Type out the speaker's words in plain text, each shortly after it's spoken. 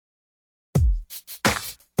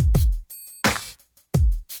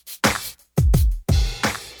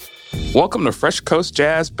Welcome to Fresh Coast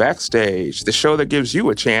Jazz Backstage, the show that gives you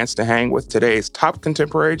a chance to hang with today's top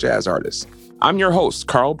contemporary jazz artists. I'm your host,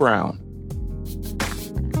 Carl Brown.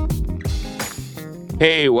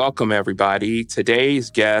 Hey, welcome everybody.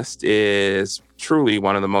 Today's guest is truly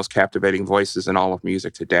one of the most captivating voices in all of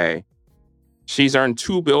music today. She's earned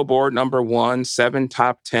 2 Billboard #1, 7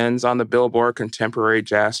 top 10s on the Billboard Contemporary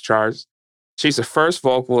Jazz charts. She's the first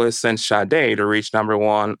vocalist since Sade to reach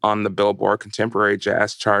 #1 on the Billboard Contemporary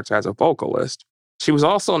Jazz charts as a vocalist. She was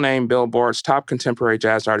also named Billboard's top contemporary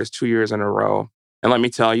jazz artist 2 years in a row. And let me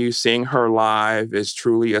tell you, seeing her live is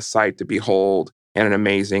truly a sight to behold and an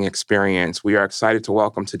amazing experience. We are excited to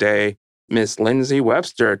welcome today Miss Lindsey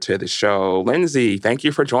Webster to the show. Lindsey, thank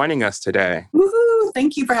you for joining us today. Woohoo!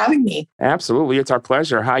 Thank you for having me. Absolutely. It's our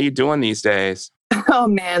pleasure. How are you doing these days? Oh,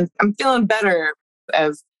 man. I'm feeling better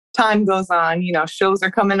as time goes on. You know, shows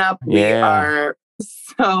are coming up. Yeah. We are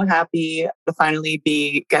so happy to finally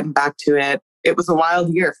be getting back to it. It was a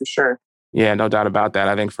wild year for sure. Yeah, no doubt about that.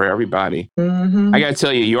 I think for everybody. Mm-hmm. I got to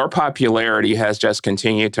tell you, your popularity has just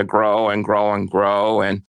continued to grow and grow and grow.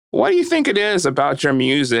 And what do you think it is about your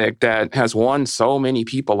music that has won so many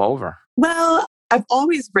people over? Well, I've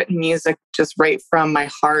always written music just right from my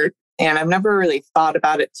heart, and I've never really thought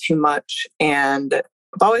about it too much. And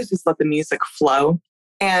I've always just let the music flow.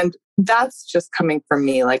 And that's just coming from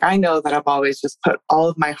me. Like, I know that I've always just put all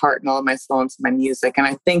of my heart and all of my soul into my music. And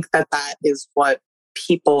I think that that is what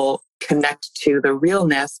people connect to, the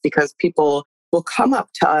realness, because people will come up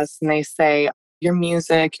to us and they say, your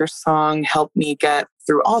music, your song helped me get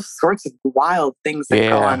through all sorts of wild things that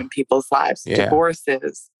go on in people's lives.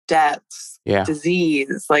 Divorces, deaths,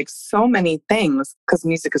 disease, like so many things, because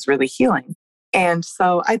music is really healing. And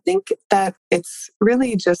so I think that it's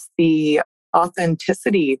really just the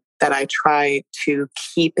authenticity that I try to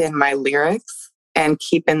keep in my lyrics and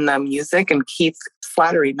keep in the music. And Keith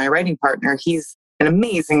Slattery, my writing partner, he's an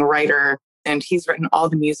amazing writer, and he's written all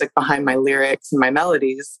the music behind my lyrics and my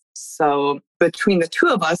melodies. So between the two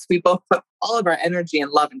of us, we both put all of our energy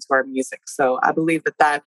and love into our music. So I believe that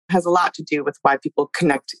that has a lot to do with why people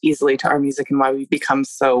connect easily to our music and why we become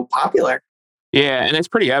so popular. Yeah, and it's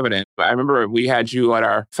pretty evident. I remember we had you at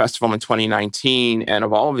our festival in 2019, and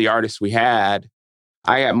of all of the artists we had,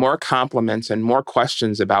 I had more compliments and more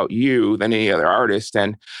questions about you than any other artist.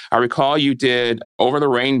 And I recall you did Over the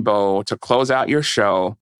Rainbow to close out your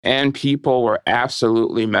show, and people were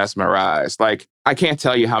absolutely mesmerized. Like, I can't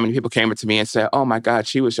tell you how many people came up to me and said, oh my God,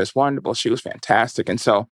 she was just wonderful. She was fantastic. And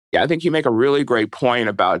so, yeah, I think you make a really great point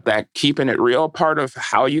about that, keeping it real part of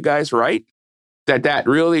how you guys write. That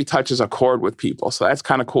really touches a chord with people. So that's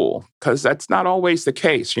kind of cool, because that's not always the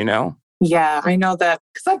case, you know? Yeah, I know that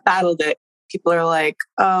because I've battled it. People are like,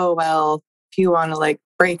 oh, well, if you want to like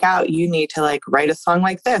break out, you need to like write a song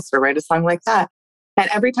like this or write a song like that. And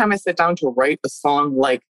every time I sit down to write a song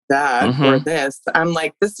like that or this, I'm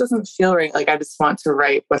like, this doesn't feel right. Like, I just want to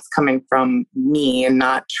write what's coming from me and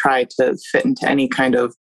not try to fit into any kind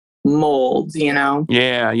of mold, you know?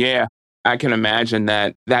 Yeah. I can imagine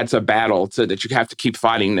that that's a battle that you have to keep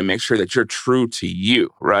fighting to make sure that you're true to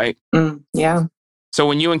you, right? Yeah. So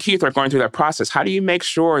when you and Keith are going through that process, how do you make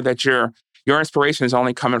sure that your inspiration is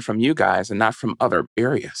only coming from you guys and not from other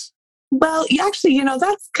areas? Well, actually, you know,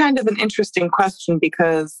 that's kind of an interesting question,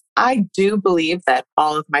 because I do believe that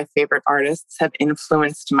all of my favorite artists have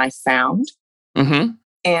influenced my sound. Mm-hmm.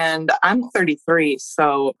 And I'm 33,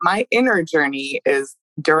 so my inner journey is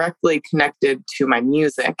directly connected to my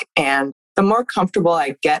music. And the more comfortable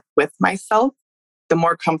I get with myself, the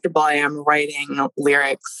more comfortable I am writing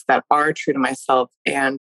lyrics that are true to myself.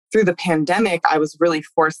 And through the pandemic, I was really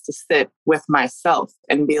forced to sit with myself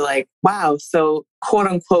and be like, wow, so quote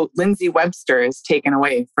unquote, Lindsey Webster is taken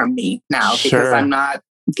away from me now because I'm not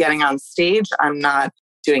getting on stage. I'm not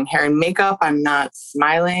doing hair and makeup. I'm not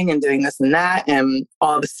smiling and doing this and that. And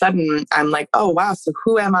all of a sudden I'm like, oh, wow. So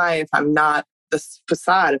who am I if I'm not this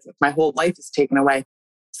facade, if my whole life is taken away?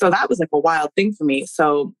 So that was like a wild thing for me.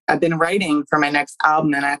 So I've been writing for my next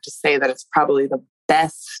album, and I have to say that it's probably the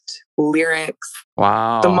best lyrics,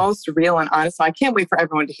 the most real and honest. So I can't wait for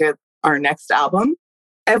everyone to hear our next album.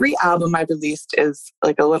 Every album I've released is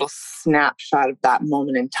like a little snapshot of that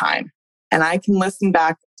moment in time. And I can listen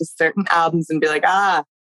back to certain albums and be like, I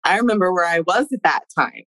remember where I was at that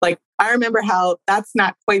time. Like, I remember how that's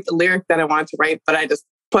not quite the lyric that I wanted to write, but I just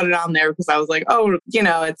put it on there because I was like, oh, you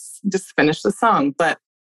know, it's just finish the song. But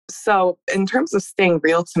so in terms of staying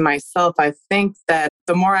real to myself, I think that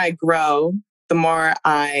the more I grow, the more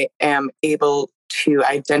I am able to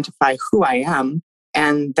identify who I am.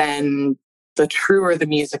 And then the truer the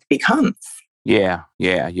music becomes. Yeah.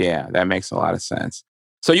 That makes a lot of sense.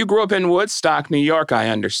 So you grew up in Woodstock, New York, I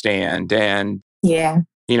understand, and Yeah.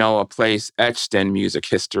 a place etched in music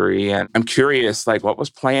history. And I'm curious, like, what was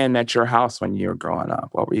playing at your house when you were growing up?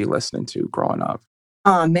 What were you listening to growing up?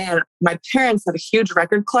 Oh man, my parents had a huge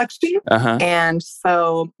record collection. Uh-huh. And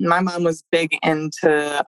so my mom was big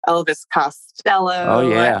into Elvis Oh, Costello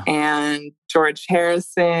yeah. and George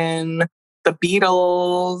Harrison, the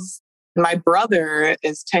Beatles. My brother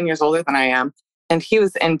is 10 years older than I am. And he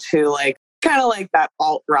was into like kind of like that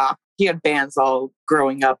alt rock. He had bands all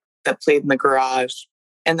growing up that played in the garage.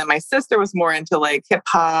 And then my sister was more into like hip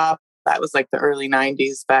hop. That was like the early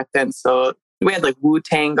 90s back then. So we had like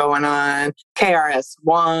Wu-Tang going on,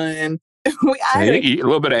 KRS-One. So you eat a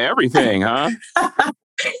little bit of everything, huh?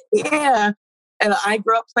 Yeah. And I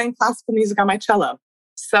grew up playing classical music on my cello.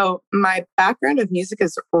 So my background of music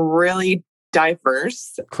is really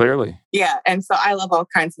diverse. Clearly. Yeah. And so I love all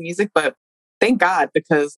kinds of music, but thank God,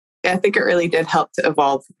 because I think it really did help to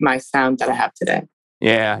evolve my sound that I have today.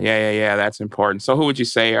 Yeah. That's important. So who would you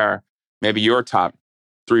say are maybe your top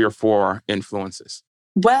 3 or 4 influences?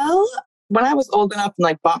 Well, when I was old enough and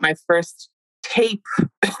like bought my first tape,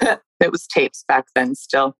 it was tapes back then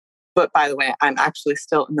still. But by the way, I'm actually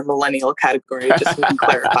still in the millennial category, just so we can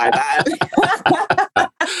clarify that.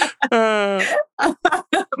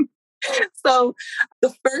 So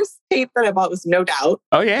the first tape that I bought was No Doubt.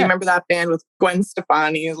 Oh, Do you yeah. remember that band with Gwen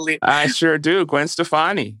Stefani? I sure do. Gwen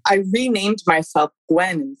Stefani. I renamed myself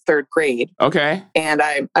Gwen in 3rd grade. Okay. And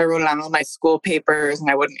I wrote it on all my school papers and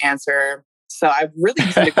I wouldn't answer. So I really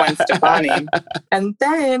was into Gwen Stefani. And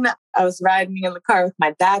then I was riding in the car with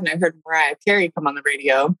my dad and I heard Mariah Carey come on the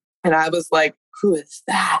radio. And I was like, who is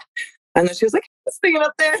that? And then she was like, singing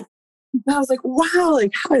up there. And I was like, wow,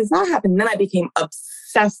 like how does that happen? And then I became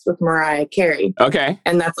obsessed with Mariah Carey. Okay.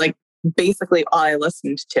 And that's like basically all I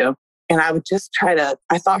listened to. And I would just I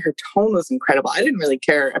thought her tone was incredible. I didn't really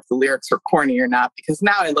care if the lyrics were corny or not, because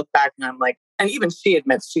now I look back and I'm like, and even she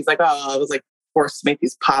admits, she's like, oh, I was like forced to make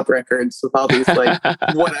these pop records with all these like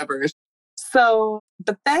whatever. So,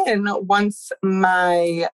 but then once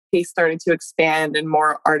my taste started to expand and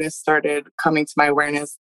more artists started coming to my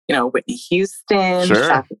awareness, Whitney Houston, Sure.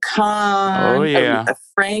 Shaka Khan, Oh, yeah. Aretha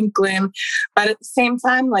Franklin. But at the same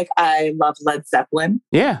time, like I love Led Zeppelin.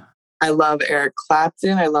 Yeah. I love Eric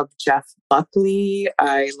Clapton. I love Jeff Buckley.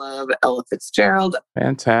 I love Ella Fitzgerald.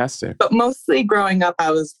 Fantastic. But mostly growing up,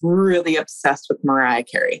 I was really obsessed with Mariah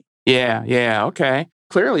Carey. Yeah. Okay.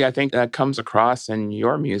 Clearly, I think that comes across in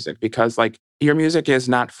your music because, like, your music is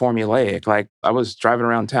not formulaic. Like, I was driving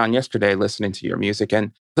around town yesterday listening to your music,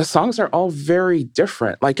 and the songs are all very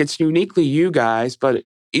different. Like, it's uniquely you guys, but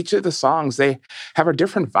each of the songs, they have a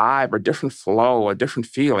different vibe, or different flow, a different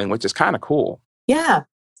feeling, which is kind of cool. Yeah.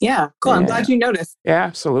 Cool. I'm glad you noticed. Yeah,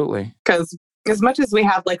 absolutely. Because as much as we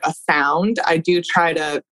have like a sound, I do try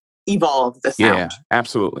to evolve the sound. Yeah,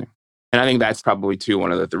 absolutely. And I think that's probably, too,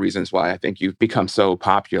 one of the reasons why I think you've become so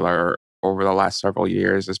popular over the last several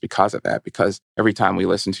years is because of that. Because every time we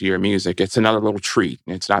listen to your music, it's another little treat.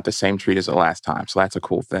 It's not the same treat as the last time. So that's a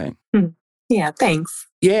cool thing. Yeah, thanks.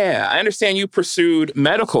 Yeah, I understand you pursued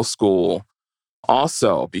medical school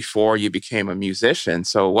also before you became a musician.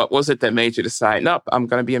 So what was it that made you decide, nope, I'm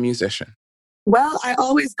going to be a musician? Well, I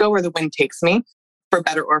always go where the wind takes me, for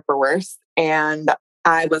better or for worse. And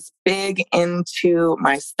I was big into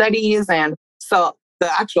my studies. And so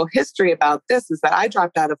the actual history about this is that I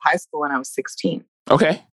dropped out of high school when I was 16.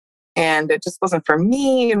 Okay. And it just wasn't for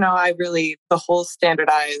me. The whole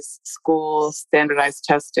standardized school, standardized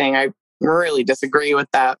testing, I really disagree with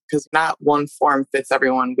that because not one form fits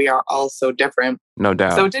everyone. We are all so different. No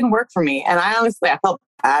doubt. So it didn't work for me. And I felt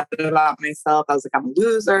bad about myself. I was like, I'm a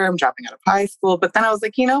loser. I'm dropping out of high school. But then I was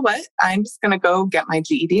like, you know what? I'm just going to go get my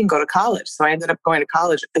GED and go to college. So I ended up going to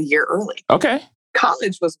college a year early. Okay.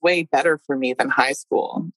 College was way better for me than high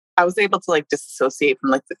school. I was able to like disassociate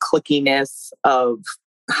from like the clickiness of,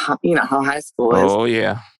 how high school is. Oh,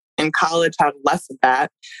 yeah. And college had less of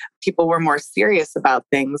that. People were more serious about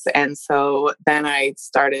things. And so then I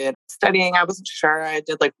started studying. I wasn't sure. I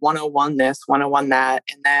did like 101 this, 101 that.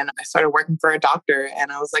 And then I started working for a doctor.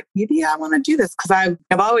 And I was like, maybe I want to do this because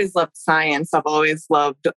I've always loved science. I've always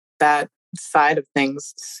loved that side of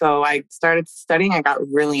things. So I started studying. I got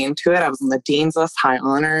really into it. I was on the dean's list, high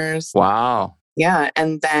honors. Wow. Yeah.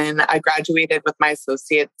 And then I graduated with my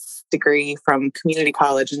associate's degree from community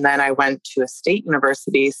college. And then I went to a state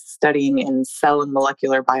university studying in cell and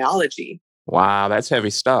molecular biology. Wow, that's heavy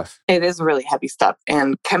stuff. It is really heavy stuff.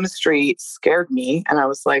 And chemistry scared me. And I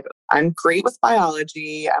was like, I'm great with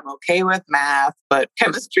biology. I'm okay with math. But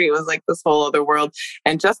chemistry was like this whole other world.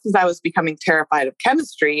 And just as I was becoming terrified of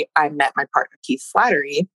chemistry, I met my partner, Keith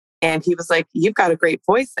Slattery. And he was like, you've got a great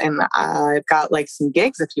voice and I've got like some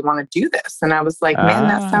gigs if you want to do this. And I was like, man,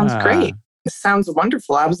 that sounds great. It sounds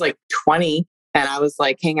wonderful. I was like 20 and I was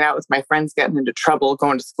like hanging out with my friends, getting into trouble,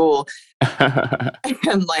 going to school.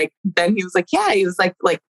 And like, then he was like, yeah, he was like,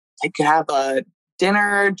 I could have a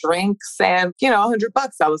dinner, drinks, and,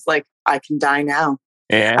 $100. I was like, I can die now.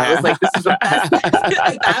 Yeah. I was like, this is the best. At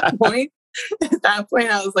that point,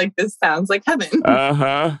 I was like, this sounds like heaven.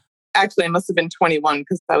 Actually, I must have been 21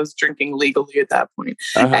 because I was drinking legally at that point.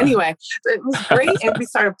 Anyway, it was great. And we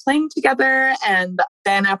started playing together. And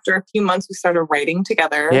then after a few months, we started writing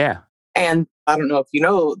together. Yeah. And I don't know if you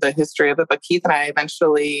know the history of it, but Keith and I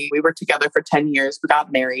we were together for 10 years. We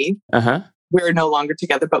got married. We're no longer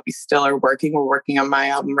together, but we still are working. We're working on my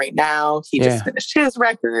album right now. He just finished his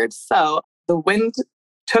record. So the wind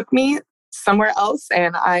took me somewhere else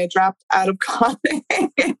and I dropped out of college.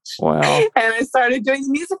 Wow. And I started doing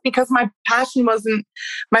music because my passion wasn't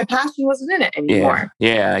in it anymore.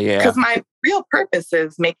 Yeah. Because my real purpose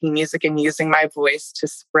is making music and using my voice to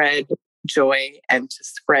spread joy and to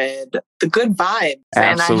spread the good vibes. Absolutely.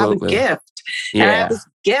 And I have a gift. Yeah. And I have this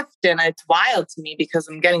gift and it's wild to me because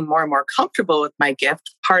I'm getting more and more comfortable with my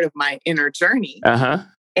gift, part of my inner journey.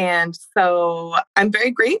 And so I'm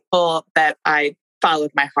very grateful that I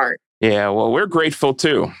followed my heart. Yeah, well, we're grateful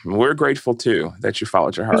too. We're grateful too that you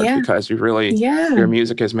followed your heart because you really, your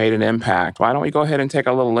music has made an impact. Why don't we go ahead and take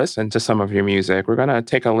a little listen to some of your music? We're going to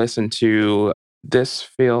take a listen to This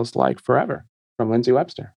Feels Like Forever from Lindsey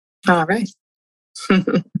Webster. All right.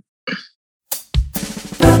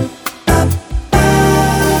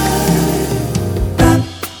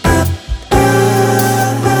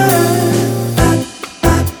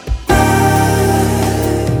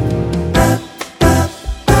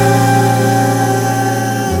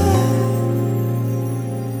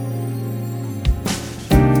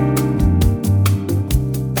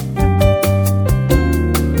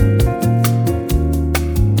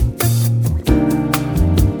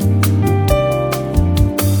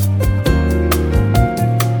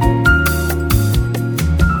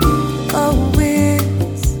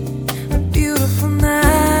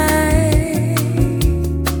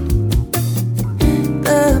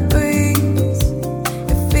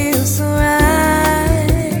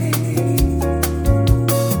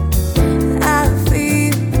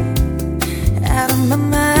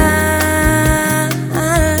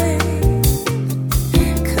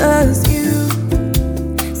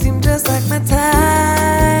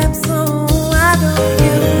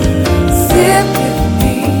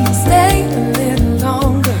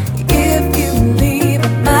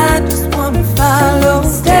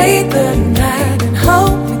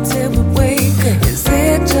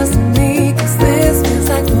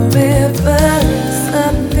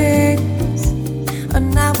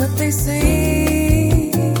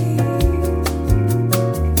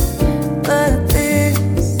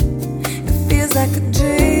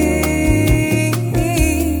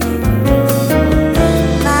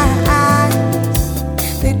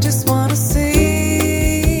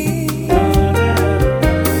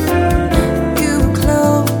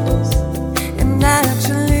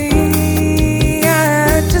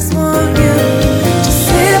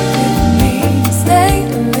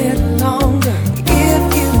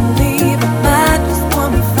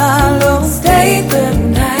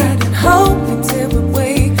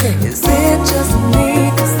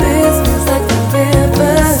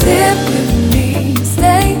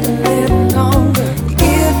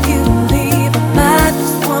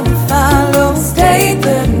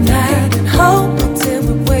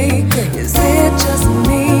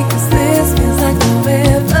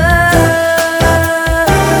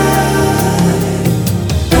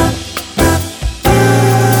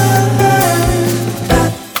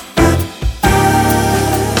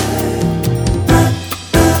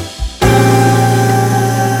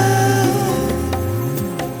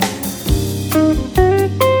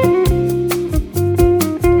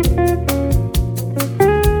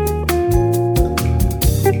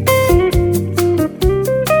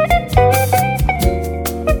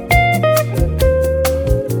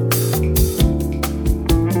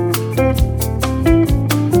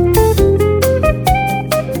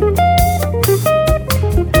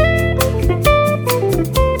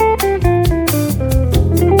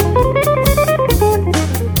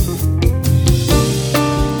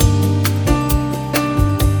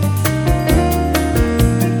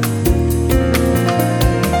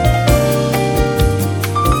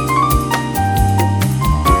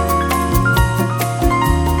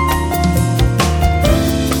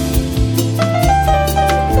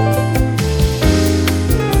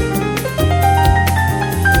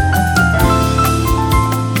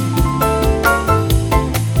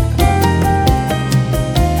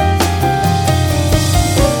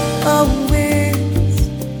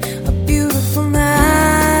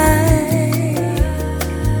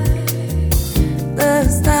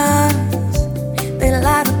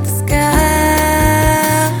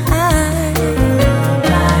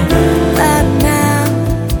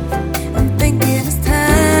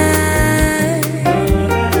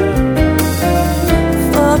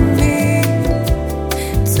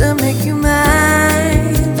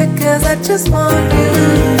 just want you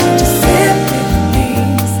to sit with me,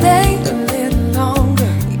 stay a little longer.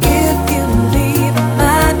 If you leave, I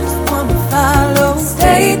might just wanna follow.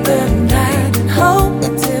 Stay the night and hope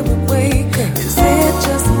until we wake up. Is it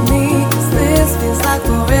just me? 'Cause this feels like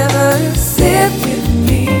forever. Sit with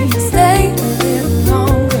me, stay a little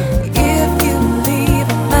longer. If you leave, I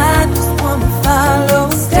might just wanna follow.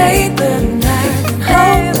 Stay the night and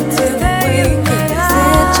hope until we wake up. Is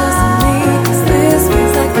it just me? 'Cause this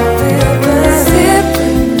feels like forever. Sit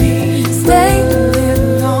with me, stay a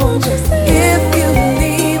little longer. If you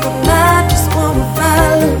leave, I might just wanna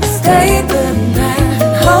follow. Stay the night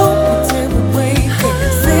and hope until we wake up.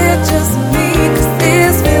 Is it just me? 'Cause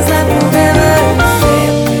this feels like forever.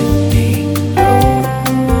 Sit with me,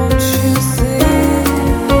 won't you sit?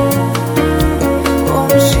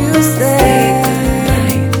 Won't you stay the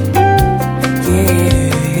night?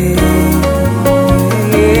 Yeah.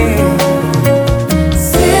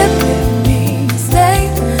 Sit with me, stay a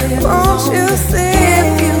little. Won't you sit? If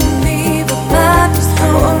you leave, I might just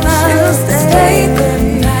wanna stay the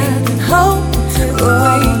night and hope until we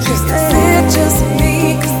wake up. Is it just me?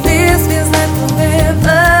 'Cause this feels like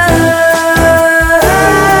forever.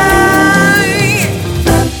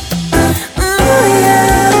 Ooh,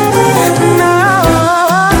 yeah. No.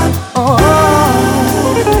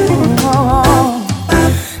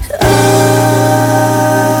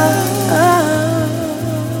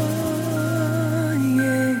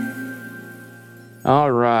 Yeah.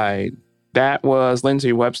 All right. That was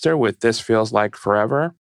Lindsey Webster with This Feels Like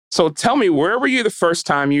Forever. So tell me, where were you the first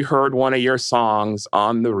time you heard one of your songs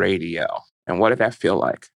on the radio? And what did that feel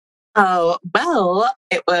like? Oh, well,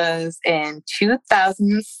 it was in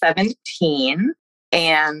 2017,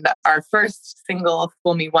 and our first single,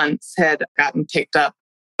 Fool Me Once, had gotten picked up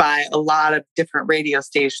by a lot of different radio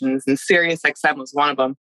stations, and Sirius XM was one of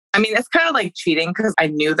them. I mean, it's kind of like cheating because I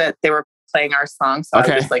knew that they were playing our song, so I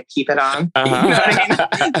Okay. would just like keep it on. Uh-huh. You know what I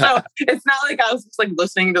mean? So it's not like I was just like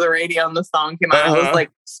listening to the radio and the song came out. I was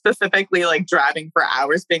like specifically like driving for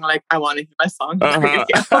hours being like, I want to hear my song on the radio.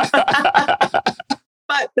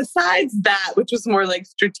 But besides that, which was more like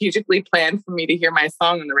strategically planned for me to hear my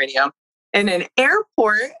song on the radio, in an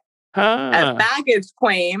airport at baggage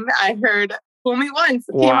claim, I heard Fool Me Once.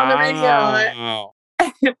 It came on the radio. Wow.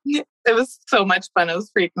 It was so much fun. I was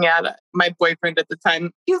freaking out. My boyfriend at the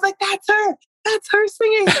time, he was like, that's her. That's her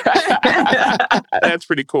singing. That's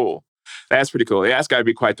pretty cool. That's pretty cool. Yeah, that's got to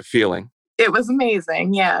be quite the feeling. It was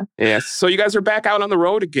amazing. Yeah. Yes. So you guys are back out on the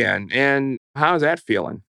road again. And how's that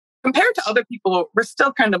feeling? Compared to other people, we're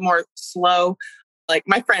still kind of more slow. Like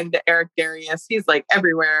my friend Eric Darius, he's like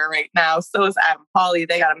everywhere right now. So is Adam Hawley.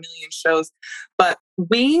 They got a million shows. But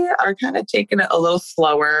we are kind of taking it a little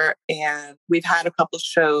slower. And we've had a couple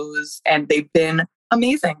shows and they've been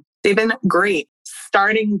amazing. They've been great.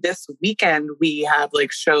 Starting this weekend, we have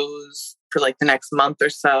like shows for like the next month or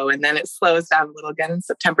so. And then it slows down a little again in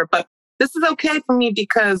September. But this is okay for me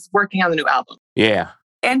because working on the new album. Yeah.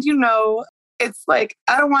 And you know, it's like,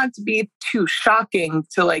 I don't want it to be too shocking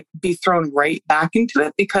to like be thrown right back into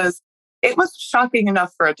it because it was shocking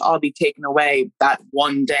enough for it to all be taken away that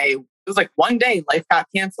one day. It was like one day life got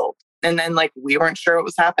canceled. And then like we weren't sure what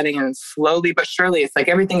was happening. And slowly but surely, it's like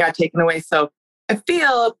everything got taken away. So I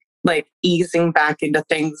feel like easing back into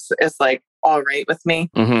things is like all right with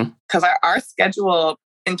me. Because our schedule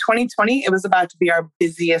in 2020, it was about to be our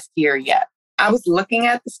busiest year yet. I was looking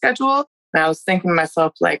at the schedule and I was thinking to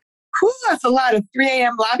myself like, whew, that's a lot of 3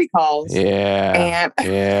 a.m. lobby calls. Yeah. And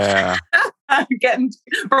yeah. getting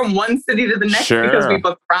from one city to the next because we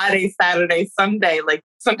booked Friday, Saturday, Sunday. Like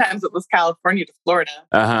sometimes it was California to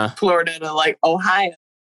Florida, Florida to like Ohio.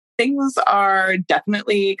 Things are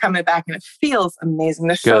definitely coming back and it feels amazing.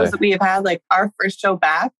 The shows that we have had, like our first show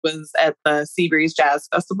back was at the Seabreeze Jazz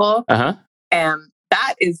Festival. And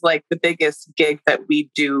that is like the biggest gig that we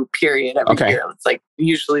do, period, every year. It's like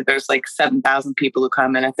usually there's like 7,000 people who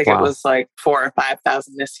come in. I think it was like 4,000 or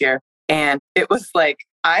 5,000 this year. And it was like,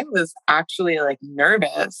 I was actually like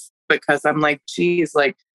nervous because I'm like, geez,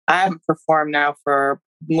 like I haven't performed now for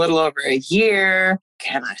a little over a year.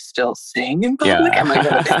 Can I still sing in public? Am I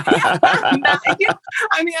going to?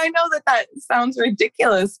 I mean, I know that sounds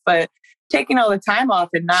ridiculous, but taking all the time off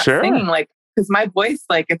and not singing, like, because my voice,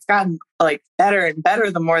 like, it's gotten like better and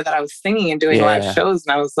better the more that I was singing and doing live shows.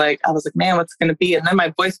 And I was like, man, what's it going to be? And then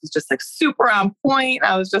my voice was just like super on point.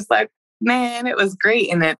 I was just like, man, it was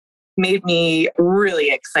great. And it made me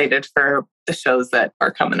really excited for the shows that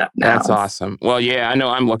are coming up now. That's awesome. Well, yeah, I know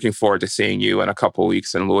I'm looking forward to seeing you in a couple of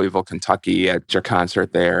weeks in Louisville, Kentucky at your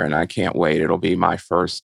concert there. And I can't wait. It'll be my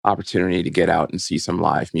first opportunity to get out and see some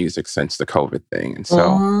live music since the COVID thing. And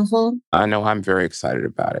so I know I'm very excited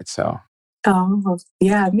about it. So Oh,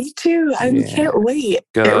 yeah, me too. I can't wait.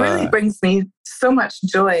 Good. It really brings me so much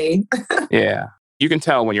joy. Yeah. You can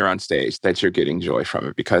tell when you're on stage that you're getting joy from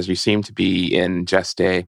it because you seem to be in just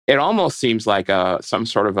it almost seems like some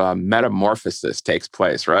sort of a metamorphosis takes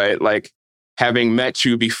place, right? Like having met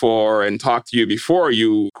you before and talked to you before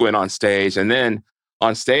you went on stage. And then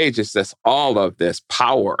on stage, it's just all of this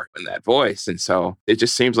power in that voice. And so it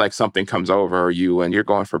just seems like something comes over you and you're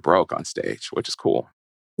going for broke on stage, which is cool.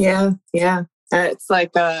 Yeah. It's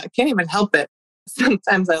like, I can't even help it.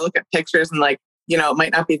 Sometimes I look at pictures and like, it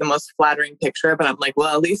might not be the most flattering picture, but I'm like,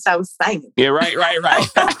 well, at least I was singing. Yeah, right.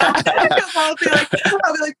 I'll be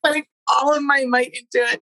like putting all of my might into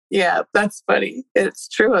it. Yeah, that's funny. It's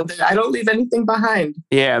true. I don't leave anything behind.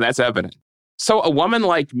 Yeah, that's evident. So A Woman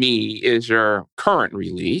Like Me is your current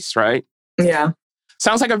release, right? Yeah.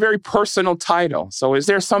 Sounds like a very personal title. So is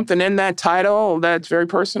there something in that title that's very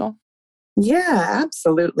personal? Yeah,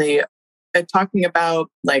 absolutely. Talking about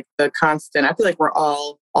like the constant, I feel like we're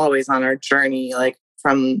all always on our journey, like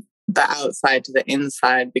from the outside to the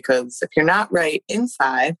inside, because if you're not right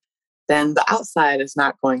inside, then the outside is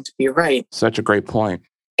not going to be right. Such a great point.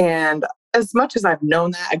 And as much as I've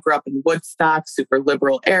known that, I grew up in Woodstock, super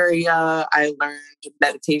liberal area. I learned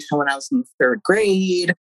meditation when I was in third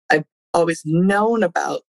grade. I've always known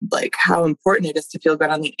about like how important it is to feel good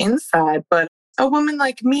on the inside. But A Woman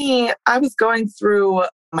Like Me, I was going through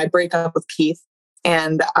my breakup with Keith,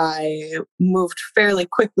 and I moved fairly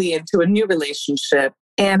quickly into a new relationship.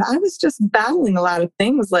 And I was just battling a lot of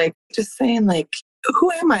things, like just saying like, who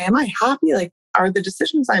am I? Am I happy? Like, are the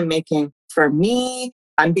decisions I'm making for me?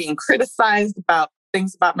 I'm being criticized about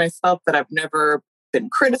things about myself that I've never been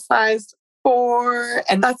criticized for.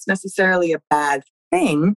 And that's necessarily a bad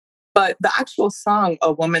thing. But the actual song,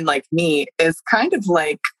 A Woman Like Me, is kind of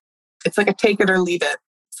like, it's like a take it or leave it.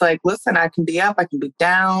 It's like, listen, I can be up, I can be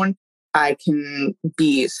down, I can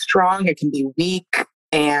be strong, I can be weak.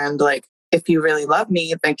 And like, if you really love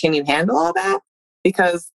me, then can you handle all that?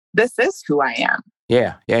 Because this is who I am.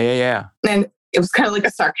 Yeah. And it was kind of like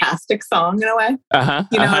a sarcastic song in a way.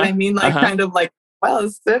 You know what I mean? Like kind of like, well,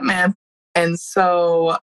 this is it, man. And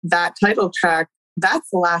so that title track, that's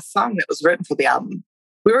the last song that was written for the album.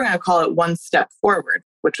 We were going to call it One Step Forward,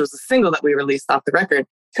 which was a single that we released off the record.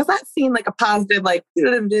 Because that seemed like a positive, like,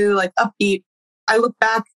 like upbeat. I look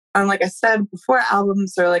back on, like I said before,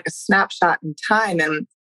 albums are like a snapshot in time. And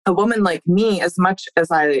A Woman Like Me, as much as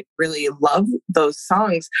I really love those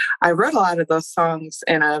songs, I wrote a lot of those songs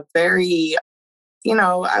in a very,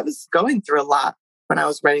 I was going through a lot when I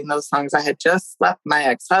was writing those songs. I had just left my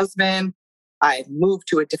ex-husband. I had moved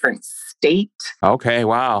to a different state. Okay,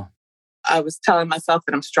 wow. I was telling myself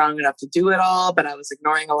that I'm strong enough to do it all, but I was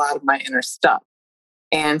ignoring a lot of my inner stuff.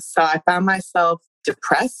 And so I found myself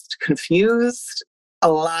depressed, confused,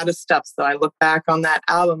 a lot of stuff. So I look back on that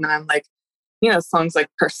album and I'm like, songs like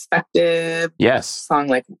Perspective. Yes. Song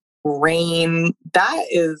like Rain. That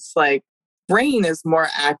is like, Rain is more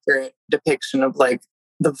accurate depiction of like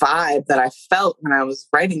the vibe that I felt when I was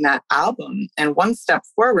writing that album. And One Step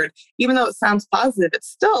Forward, even though it sounds positive, it's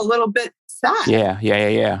still a little bit sad.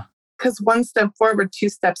 Yeah. Because one step forward, two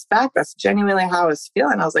steps back, that's genuinely how I was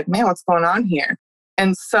feeling. I was like, man, what's going on here?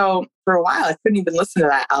 And so for a while, I couldn't even listen to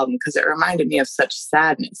that album because it reminded me of such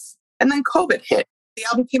sadness. And then COVID hit. The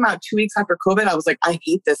album came out 2 weeks after COVID. I was like, I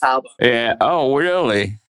hate this album. Yeah. Oh,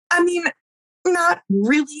 really? I mean, not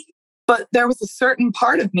really. But there was a certain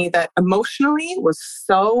part of me that emotionally was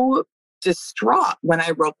so distraught when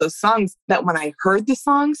I wrote those songs that when I heard the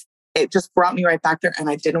songs, it just brought me right back there and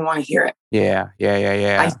I didn't want to hear it. Yeah.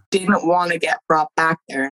 I didn't want to get brought back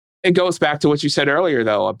there. It goes back to what you said earlier,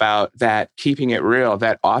 though, about that keeping it real,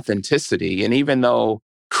 that authenticity. And even though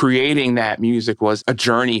creating that music was a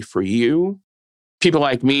journey for you, people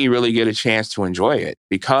like me really get a chance to enjoy it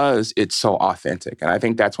because it's so authentic. And I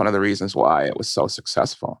think that's one of the reasons why it was so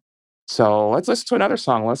successful. So let's listen to another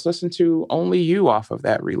song. Let's listen to Only You off of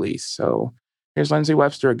that release. So here's Lindsey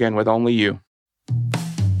Webster again with Only You.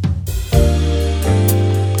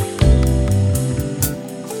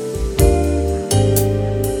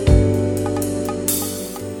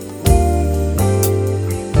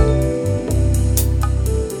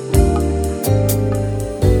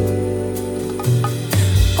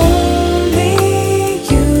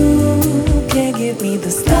 Me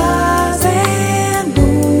the stars and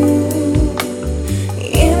moon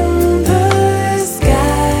in the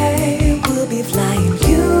sky. We'll be flying,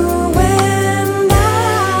 you and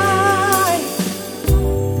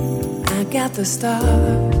I got the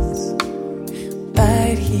stars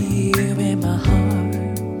right here in my heart.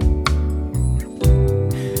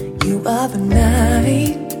 You are the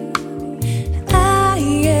night, I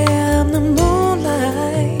am the moon.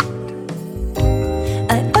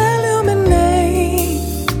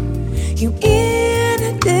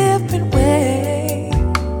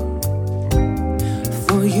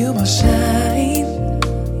 Oh, you will shine,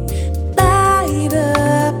 light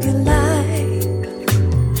up your life.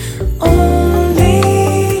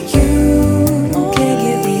 Only you can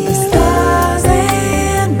give me the stars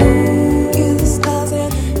and moons in the sky.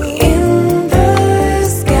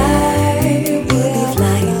 We'll be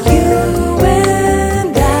flying, you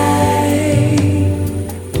and I.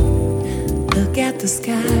 Look at the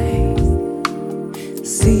sky,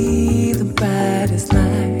 see the brightest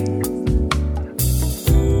light.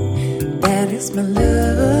 That is my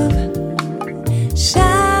love,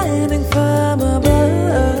 shining from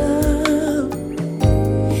above.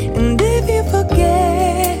 And if you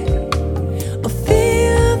forget or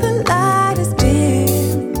feel the light is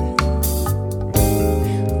dim,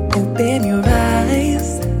 open your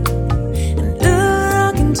eyes and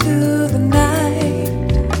look into the night.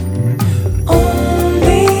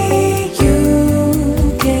 Only you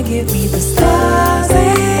can give me the stars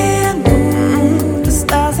and moon, the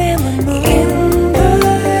stars and the moon. In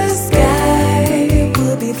the sky,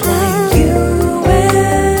 we'll be flying, you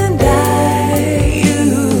and I,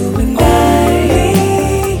 you and I.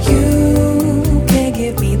 Only you can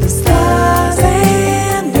give me the stars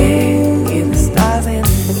and moon, the stars and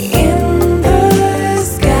in the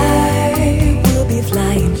sky, we'll be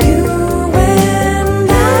flying, you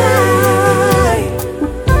and I.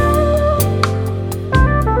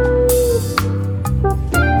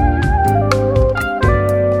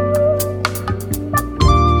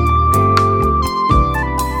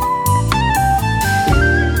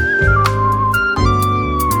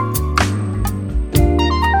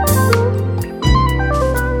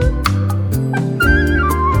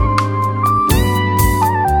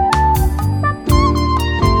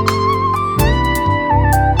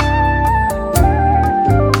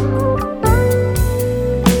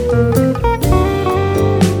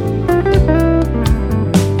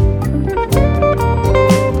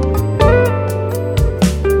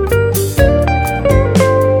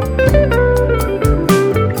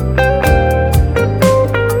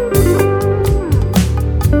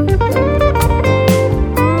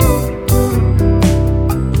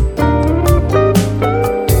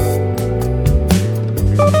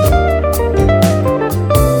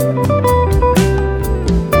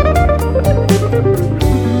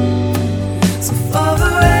 So for the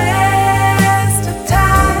rest of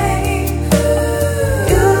time,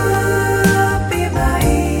 you'll be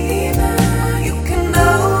mine. You can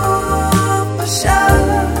know for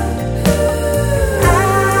sure I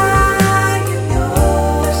am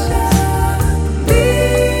yours.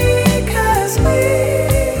 Because we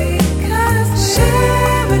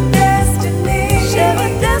share a destiny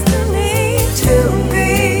to be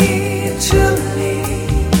truly.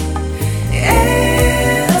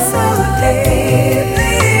 And so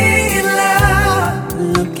deeply in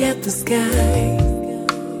love. Look at the sky,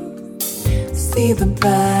 see the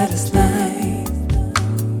brightest light.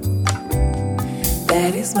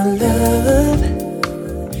 That is my love,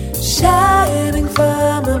 shining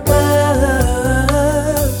from above.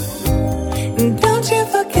 And don't you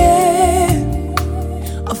forget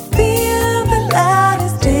or feel the light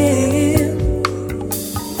is dim.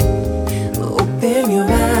 Open your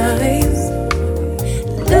eyes,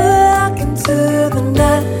 look into the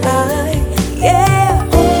night. Yeah,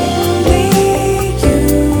 only you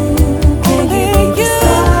can give me the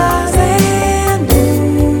stars and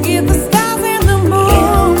moon. Give the stars and the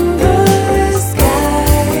moon in the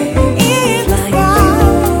sky. In the sky,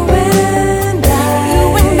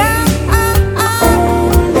 you and I.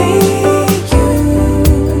 Only you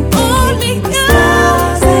can give me the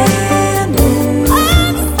stars and moon.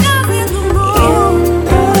 In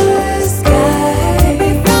the sky,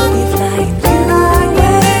 we'll be flying, you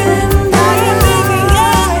and I.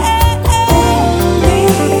 Only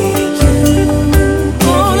you,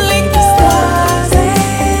 only the stars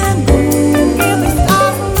and moon. Give the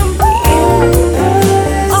stars and the moon in the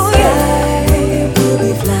sky. We'll be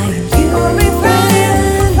flying, you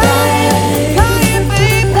and I. Flying,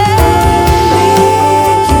 baby. Only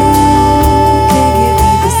you can give me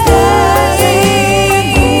the stars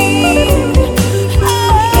and moon.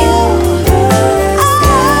 In the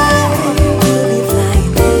sky, we'll be flying,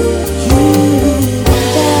 you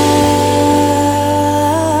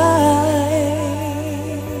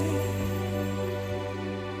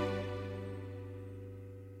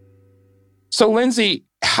So, Lindsey,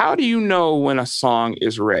 how do you know when a song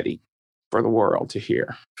is ready for the world to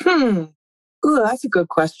hear? Ooh, that's a good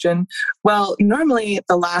question. Well, normally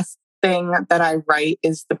the last thing that I write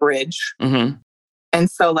is the bridge. Mm-hmm.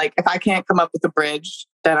 And so, like, if I can't come up with a bridge,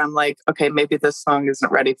 then I'm like, okay, maybe this song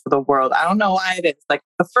isn't ready for the world. I don't know why it is. Like,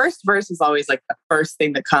 the first verse is always like the first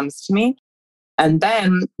thing that comes to me. And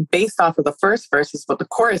then based off of the first verse is what the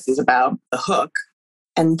chorus is about, the hook.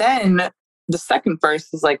 And then the second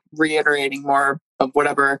verse is like reiterating more of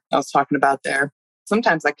whatever I was talking about there.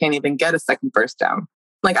 Sometimes I can't even get a second verse down.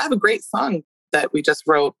 Like I have a great song that we just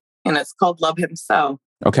wrote and it's called Love Him So.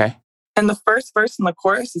 Okay. And the first verse and the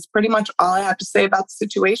chorus is pretty much all I have to say about the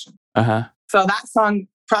situation. Uh-huh. So that song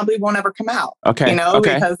probably won't ever come out. Okay.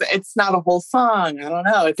 Because it's not a whole song. I don't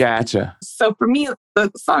know. Gotcha. So for me, the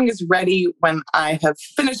song is ready when I have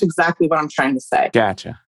finished exactly what I'm trying to say.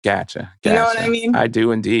 Gotcha. You know what I mean? I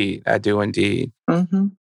do indeed. Mm-hmm.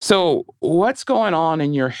 So what's going on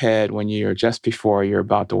in your head when you're just before you're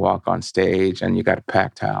about to walk on stage and you got a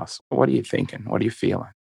packed house? What are you thinking? What are you feeling?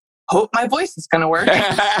 Hope my voice is going to work.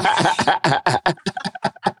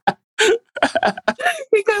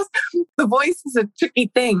 Because the voice is a tricky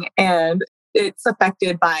thing and it's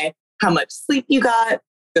affected by how much sleep you got,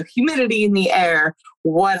 the humidity in the air,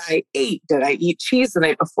 what I ate. Did I eat cheese the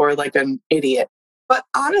night before like an idiot? But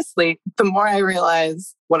honestly, the more I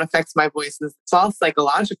realize what affects my voice is it's all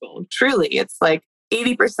psychological. Truly, it's like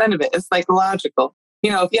 80% of it is psychological.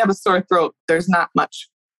 If you have a sore throat, there's not much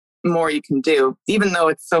more you can do, even though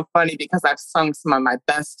it's so funny because I've sung some of my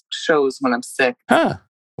best shows when I'm sick. Huh.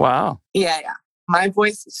 Wow. Yeah. My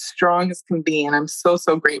voice is strong as can be, and I'm so,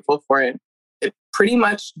 so grateful for it. It pretty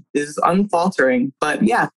much is unfaltering. But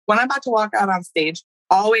yeah, when I'm about to walk out on stage,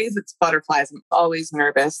 always it's butterflies. I'm always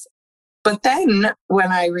nervous. But then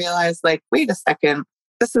when I realized, like, wait a second,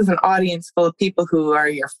 this is an audience full of people who are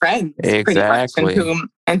your friends, pretty much,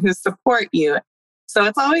 and who support you. So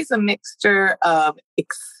it's always a mixture of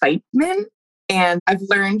excitement. And I've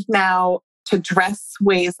learned now to dress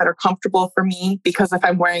ways that are comfortable for me, because if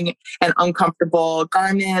I'm wearing an uncomfortable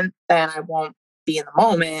garment, then I won't be in the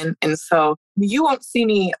moment. And so you won't see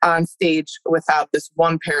me on stage without this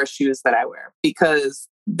one pair of shoes that I wear because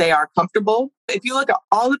they are comfortable. If you look at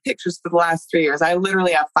all the pictures for the last 3 years, I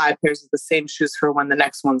literally have 5 pairs of the same shoes for when the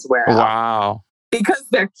next ones wear out. Wow. Because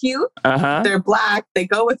they're cute, they're black, they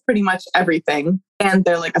go with pretty much everything, and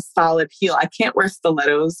they're like a solid heel. I can't wear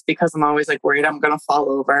stilettos because I'm always like worried I'm going to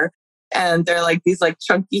fall over. And they're like these like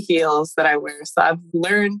chunky heels that I wear. So I've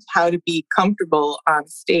learned how to be comfortable on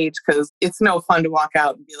stage because it's no fun to walk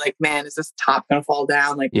out and be like, man, is this top going to fall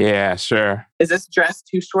down? Like, yeah, sure. Is this dress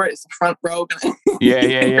too short? Is the front row going to...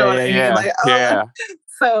 Yeah. Like,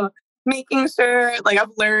 So making sure, like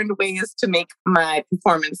I've learned ways to make my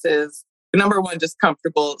performances, number one, just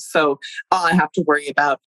comfortable. So all I have to worry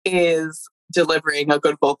about is delivering a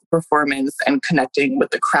good vocal performance and connecting with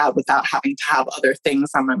the crowd without having to have other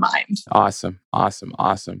things on my mind. Awesome.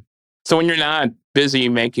 So when you're not busy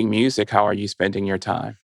making music, how are you spending your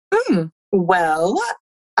time? Well,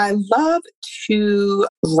 I love to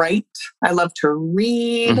write. I love to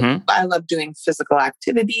read. Mm-hmm. I love doing physical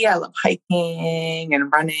activity. I love hiking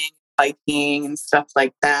and running, biking and stuff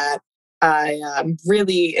like that. I am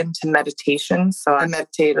really into meditation. So I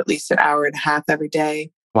meditate at least an hour and a half every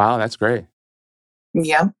day. Wow, that's great.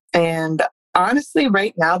 Yeah. And honestly,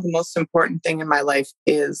 right now, the most important thing in my life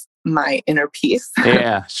is my inner peace.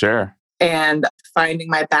 Yeah, sure. And finding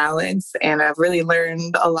my balance. And I've really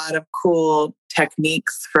learned a lot of cool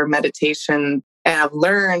techniques for meditation. And I've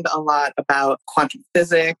learned a lot about quantum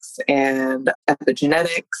physics and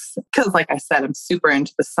epigenetics. Because like I said, I'm super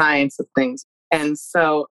into the science of things. And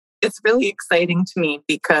so it's really exciting to me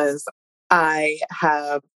because I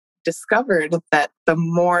have discovered that the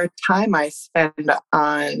more time I spend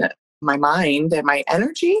on my mind and my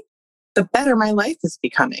energy, the better my life is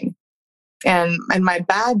becoming. And my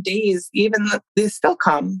bad days, even they still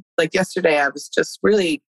come. Like yesterday, I was just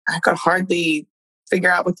really, I could hardly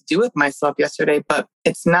figure out what to do with myself yesterday, but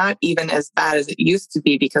it's not even as bad as it used to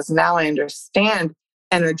be because now I understand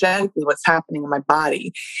energetically what's happening in my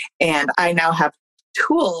body. And I now have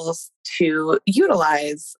tools to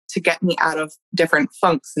utilize to get me out of different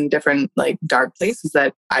funks and different like dark places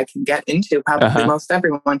that I can get into. Probably most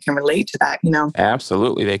everyone can relate to that,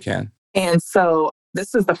 Absolutely, they can. And so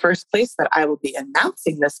this is the first place that I will be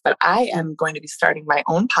announcing this, but I am going to be starting my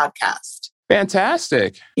own podcast.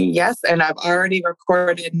 Fantastic. Yes, and I've already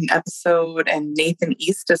recorded an episode and Nathan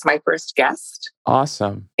East is my first guest.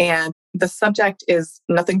 Awesome. And the subject is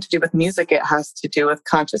nothing to do with music. It has to do with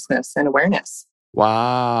consciousness and awareness.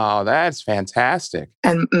 Wow, that's fantastic.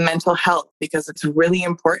 And mental health, because it's really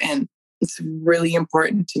important. It's really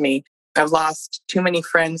important to me. I've lost too many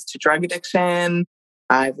friends to drug addiction.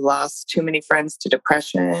 I've lost too many friends to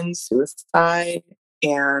depression, suicide.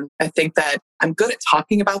 And I think that I'm good at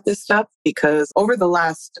talking about this stuff because over the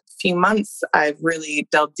last few months, I've really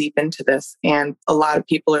delved deep into this. And a lot of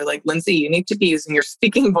people are like, Lindsey, you need to be using your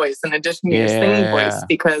speaking voice in addition to your singing voice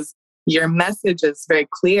because your message is very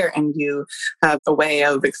clear and you have a way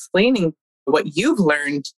of explaining what you've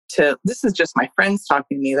learned to, this is just my friends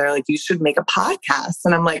talking to me. They're like, you should make a podcast.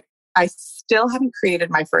 And I'm like, I still haven't created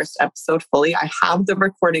my first episode fully. I have the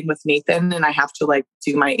recording with Nathan and I have to like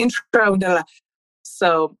do my intro. Blah, blah.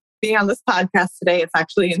 So being on this podcast today, it's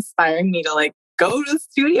actually inspiring me to like go to the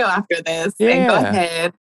studio after this and go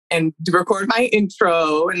ahead and record my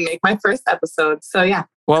intro and make my first episode. So yeah.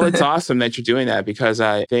 Well, it's awesome that you're doing that because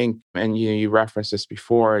I think, and you referenced this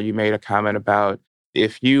before, you made a comment about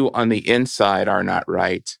if you on the inside are not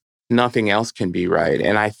right, nothing else can be right.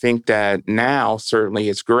 And I think that now certainly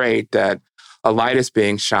it's great that a light is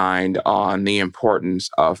being shined on the importance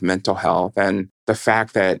of mental health and the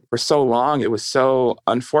fact that for so long it was so,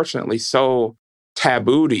 unfortunately, so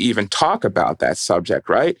taboo to even talk about that subject,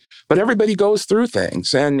 right? But everybody goes through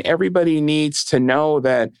things and everybody needs to know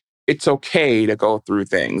that it's okay to go through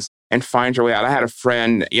things and find your way out. I had a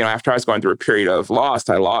friend, after I was going through a period of loss,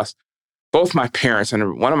 I lost both my parents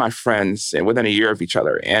and one of my friends within a year of each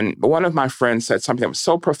other. And one of my friends said something that was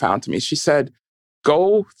so profound to me. She said,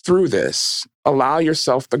 go through this. Allow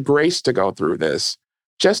yourself the grace to go through this.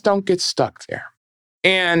 Just don't get stuck there.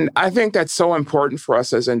 And I think that's so important for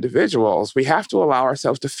us as individuals. We have to allow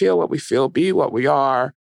ourselves to feel what we feel, be what we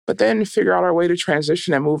are, but then figure out our way to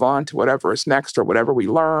transition and move on to whatever is next or whatever we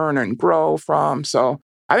learn and grow from. So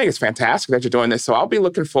I think it's fantastic that you're doing this. So I'll be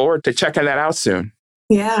looking forward to checking that out soon.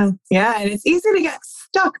 Yeah. And it's easy to get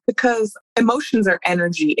stuck because emotions are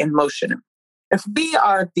energy in motion. If we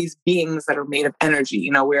are these beings that are made of energy,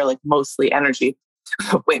 we're like mostly energy.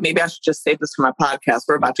 Wait, maybe I should just save this for my podcast.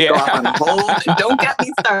 We're about to go out on a whole. Don't get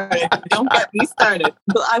me started. Don't get me started.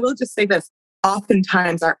 But I will just say this.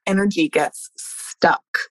 Oftentimes our energy gets stuck.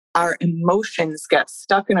 Our emotions get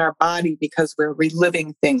stuck in our body because we're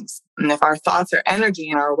reliving things. And if our thoughts are energy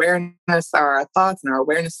and our awareness are our thoughts and our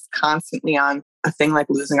awareness is constantly on a thing like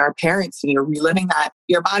losing our parents and you're reliving that,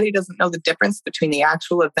 your body doesn't know the difference between the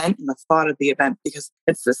actual event and the thought of the event because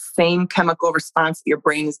it's the same chemical response that your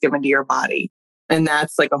brain is given to your body. And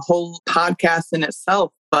that's like a whole podcast in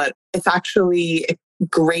itself, but it's actually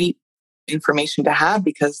great information to have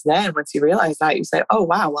because then once you realize that, you say, oh,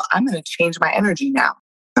 wow, well, I'm going to change my energy now.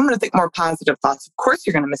 I'm going to think more positive thoughts. Of course,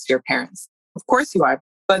 you're going to miss your parents. Of course you are.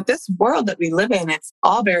 But this world that we live in, it's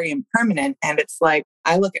all very impermanent. And it's like,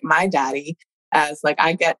 I look at my daddy as like,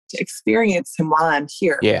 I get to experience him while I'm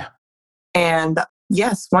here. Yeah. And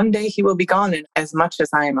yes, one day he will be gone. And as much as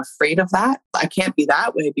I am afraid of that, I can't be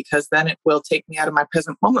that way because then it will take me out of my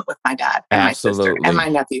present moment with my dad and my sister and my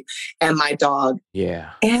nephew and my dog.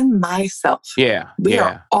 Yeah. And myself. Yeah. We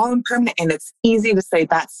are all impermanent. And it's easy to say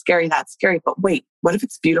that's scary. But wait, what if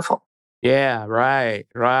it's beautiful? Yeah, right.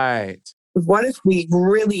 What if we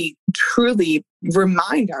really, truly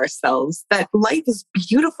remind ourselves that life is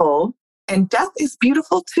beautiful and death is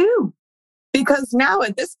beautiful too? Because now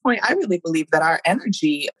at this point, I really believe that our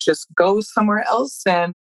energy just goes somewhere else.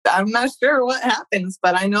 And I'm not sure what happens,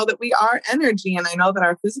 but I know that we are energy. And I know that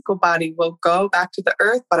our physical body will go back to the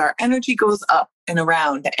earth, but our energy goes up and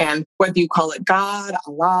around. And whether you call it God,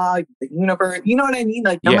 Allah, the universe, you know what I mean?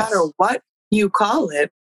 Like no matter what you call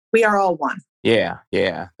it, we are all one. Yeah.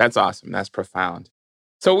 That's awesome. That's profound.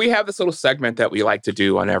 So we have this little segment that we like to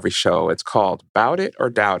do on every show. It's called Bout It or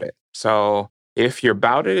Doubt It. So if you're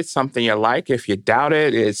about it, it's something you like. If you doubt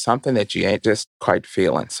it, it's something that you ain't just quite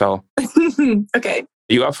feeling. So, okay.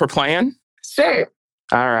 You up for playing? Sure.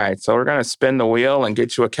 All right. So we're going to spin the wheel and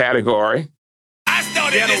get you a category. I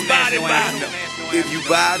started this body battle. If you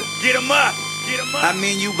body, get them up. I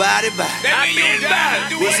mean you body. That mean you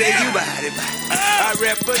body. We say you body. I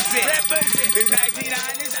represent. It's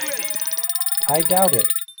 1993. I doubt it.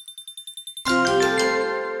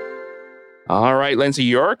 All right, Lindsey,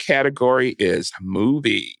 your category is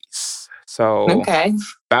movies. So, okay.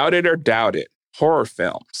 Bout it or doubt it, horror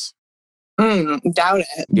films. Doubt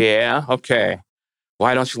it. Yeah, okay.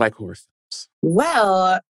 Why don't you like horror films?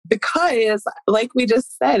 Well, because like we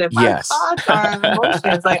just said, if our thoughts are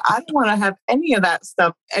emotions, like I don't want to have any of that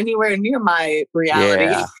stuff anywhere near my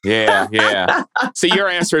reality. Yeah. See, your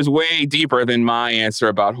answer is way deeper than my answer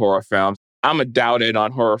about horror films. I'm a doubted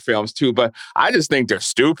on horror films too, but I just think they're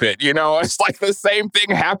stupid. It's like the same thing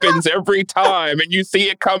happens every time and you see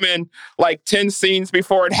it coming like 10 scenes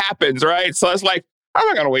before it happens, right? So it's like, I'm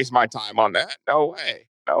not going to waste my time on that. No way.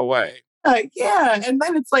 Yeah. And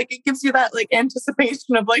then it's like, it gives you that like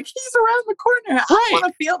anticipation of like, he's around the corner. I don't want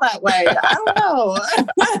to feel that way. I don't know.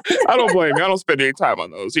 I don't blame you. I don't spend any time on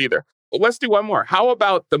those either. Well, let's do one more. How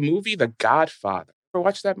about the movie The Godfather? Ever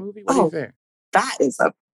watch that movie? What do you think? That is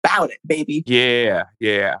about it, baby. Yeah.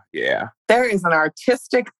 There is an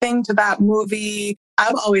artistic thing to that movie.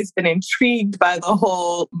 I've always been intrigued by the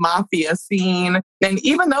whole mafia scene. And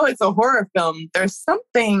even though it's a horror film, there's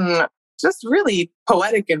something just really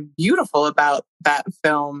poetic and beautiful about that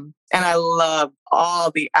film. And I love all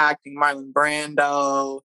the acting, Marlon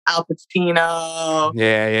Brando, Al Pacino.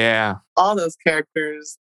 Yeah. All those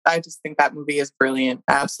characters. I just think that movie is brilliant.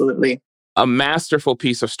 Absolutely. A masterful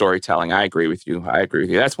piece of storytelling. I agree with you.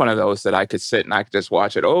 That's one of those that I could sit and I could just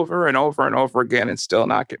watch it over and over and over again and still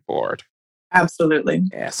not get bored. Absolutely.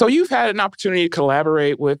 Yeah. So you've had an opportunity to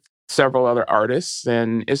collaborate with several other artists.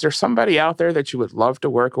 And is there somebody out there that you would love to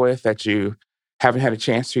work with that you haven't had a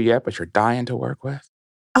chance to yet, but you're dying to work with?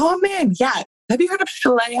 Oh, man. Yeah. Have you heard of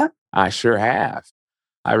Shalea? I sure have.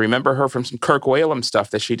 I remember her from some Kirk Whalum stuff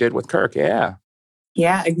that she did with Kirk. Yeah.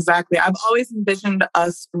 Yeah, exactly. I've always envisioned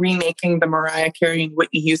us remaking the Mariah Carey and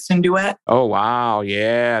Whitney Houston duet. Oh, wow.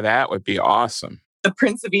 Yeah, that would be awesome. The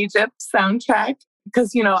Prince of Egypt soundtrack.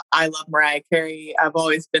 Because, I love Mariah Carey. I've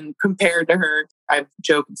always been compared to her. I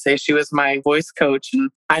joke and say she was my voice coach.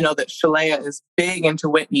 And I know that Shalea is big into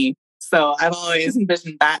Whitney. So I've always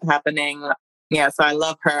envisioned that happening. Yeah, so I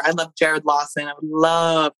love her. I love Jared Lawson. I would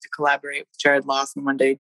love to collaborate with Jared Lawson one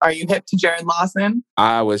day. Are you hip to Jared Lawson?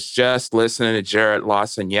 I was just listening to Jared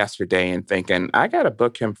Lawson yesterday and thinking, I got to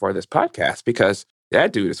book him for this podcast because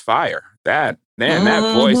that dude is fire. That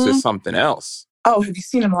voice is something else. Oh, have you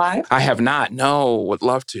seen him live? I have not. No, would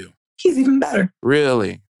love to. He's even better.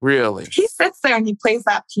 Really? He sits there and he plays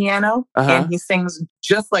that piano and he sings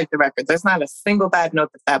just like the record. There's not a single bad note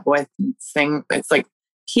that boy can sing. It's like,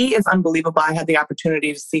 he is unbelievable. I had the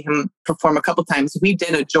opportunity to see him perform a couple times. We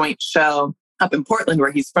did a joint show up in Portland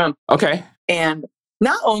where he's from. Okay. And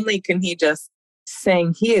not only can he just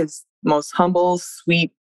sing, he is the most humble,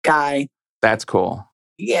 sweet guy. That's cool.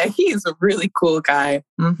 Yeah, he's a really cool guy.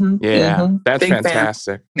 Mm-hmm, that's big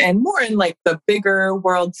fantastic. Fan. And more in like the bigger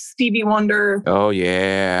world, Stevie Wonder. Oh,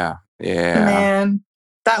 yeah. Man,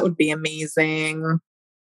 that would be amazing.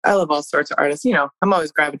 I love all sorts of artists. I'm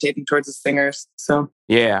always gravitating towards the singers. So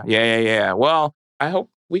Yeah. Well, I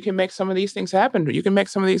hope we can make some of these things happen. You can make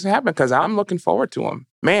some of these happen because I'm looking forward to them.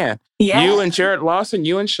 Man, You and Jared Lawson,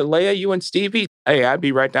 you and Shalea, you and Stevie. Hey, I'd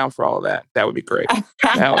be right down for all of that. That would be great.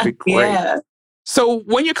 That would be great. Yeah. So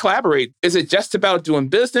when you collaborate, is it just about doing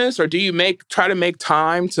business or do you try to make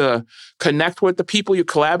time to connect with the people you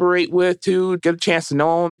collaborate with to get a chance to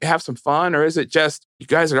know them, have some fun? Or is it just you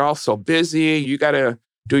guys are all so busy, you got to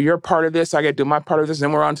do your part of this, I got to do my part of this, and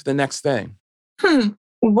then we're on to the next thing?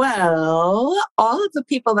 Well, all of the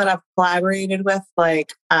people that I've collaborated with,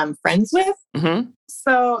 I'm friends with. Mm-hmm.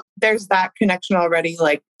 So there's that connection already.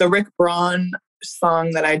 Like the Rick Braun song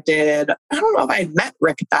that I did. I don't know if I had met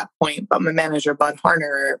Rick at that point, but my manager, Bud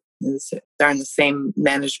Harner, they're in the same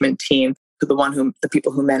management team to the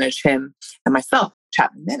people who manage him and myself,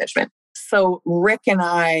 Chapman Management. So Rick and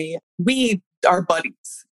we are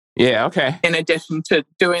buddies. Yeah, okay. In addition to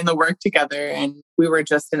doing the work together. And we were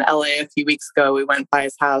just in LA a few weeks ago. We went by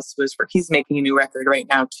his house. He's making a new record right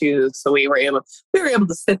now too. So we were able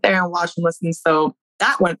to sit there and watch and listen. So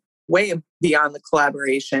that went way beyond the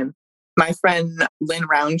collaboration. My friend Lynn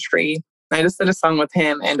Roundtree, I just did a song with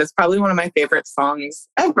him and it's probably one of my favorite songs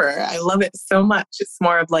ever. I love it so much. It's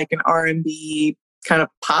more of like an R&B kind of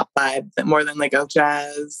pop vibe more than like a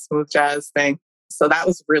smooth jazz thing. So that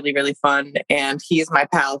was really, really fun. And he is my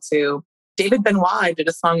pal too. David Benoit, I did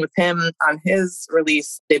a song with him on his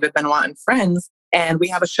release, David Benoit and Friends. And we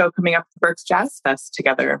have a show coming up at the Berks Jazz Fest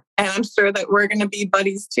together. And I'm sure that we're going to be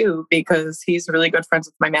buddies too, because he's really good friends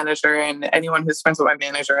with my manager. And anyone who's friends with my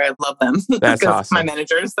manager, I love them. That's awesome. My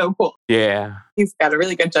manager is so cool. Yeah. He's got a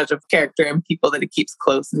really good judge of character and people that he keeps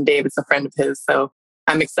close. And David's a friend of his. So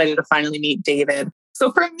I'm excited to finally meet David.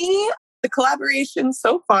 So for me, the collaborations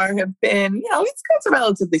so far have been, it's a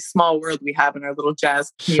relatively small world we have in our little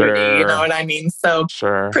jazz community. Sure. You know what I mean? So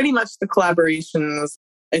Pretty much the collaborations,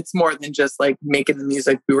 it's more than just like making the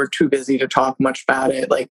music. We were too busy to talk much about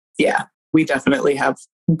it. We definitely have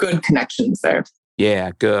good connections there.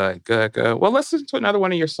 Yeah, good. Well, let's listen to another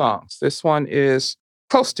one of your songs. This one is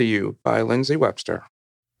Close to You by Lindsey Webster.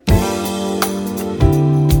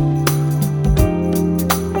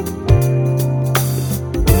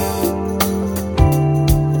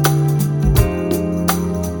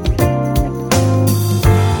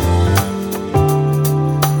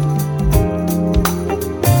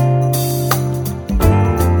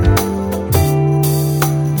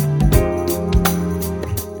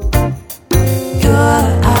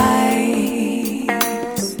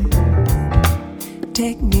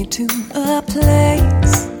 Take me to a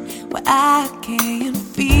place where I can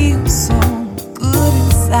feel so good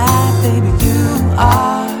inside, baby. You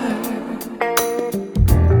are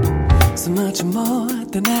so much much more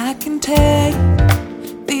than I can take.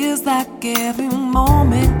 Feels like every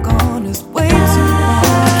moment gone is way too long.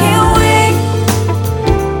 I can't wait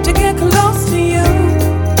to get close to you.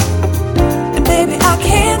 And baby, I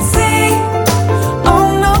can't see, oh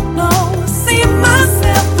no, no, see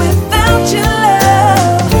myself without your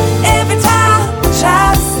love. Every time I try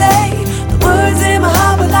to say the words in my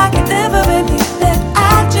heart, but I can never believe that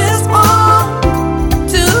I just want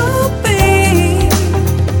to be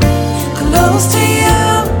close to you,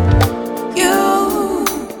 you.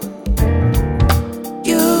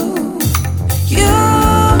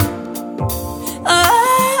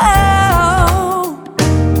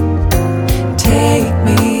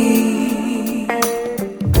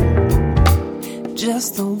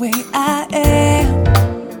 Just the way I am.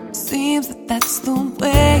 Seems that that's the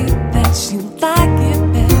way that you like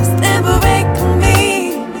it best. Never break me.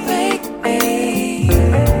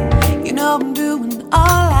 You know I'm doing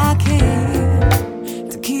all I can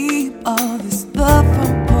to keep all this love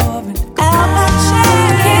from pouring out my chest.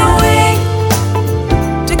 I can't wait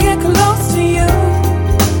to get close to you.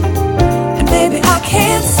 And baby, I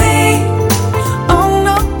can't see, oh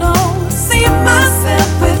no, no, see myself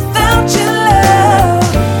without your love.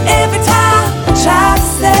 Try to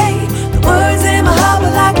say the words in my heart,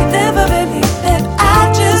 but I can never believe that I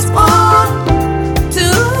just want to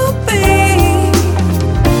be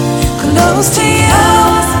close to you.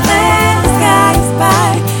 When the sky is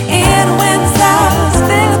bright and when the stars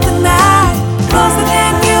fill up the night, closer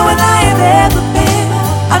than you and I have ever been.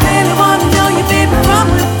 I really wanna know you, baby, from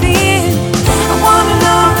within. I wanna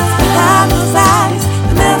know what's behind those eyes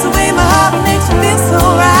that melts away my heart and makes me feel so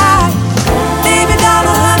right. Baby,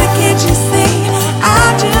 darling, honey, can't you see?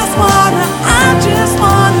 I just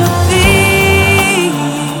wanna be.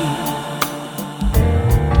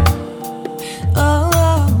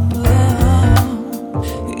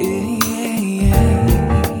 Yeah.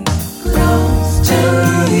 Close to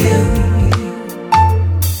you.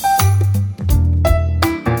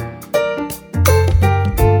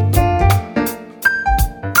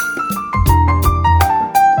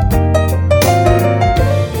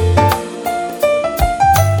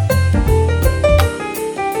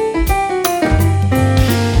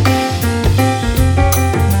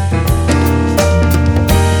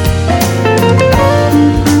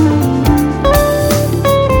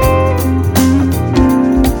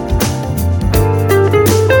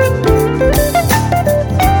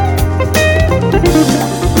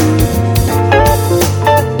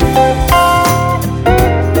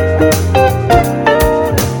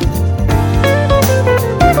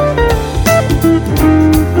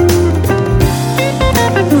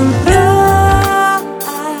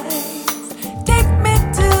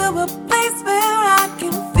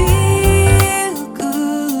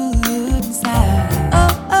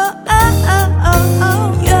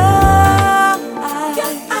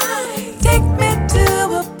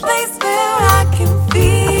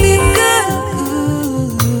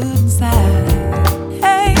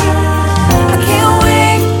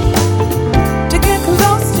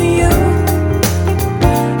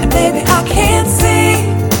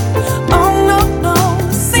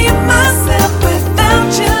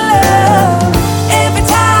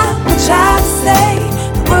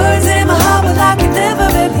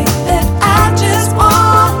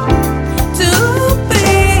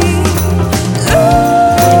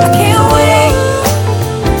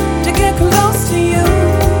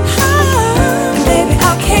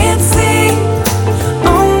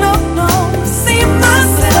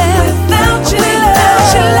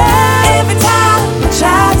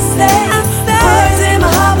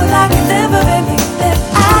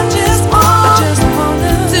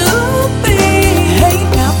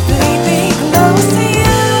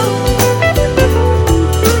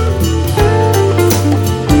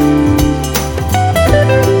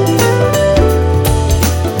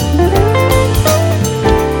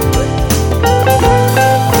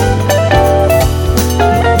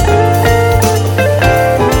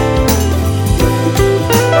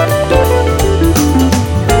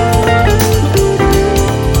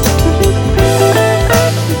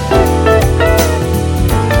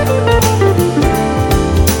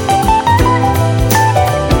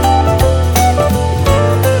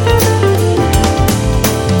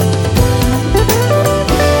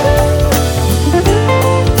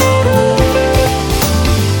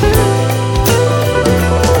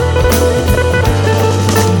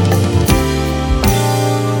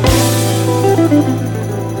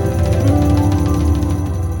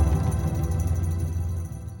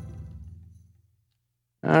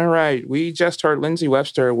 All right, we just heard Lindsey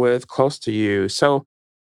Webster with Close to You. So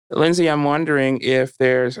Lindsey, I'm wondering if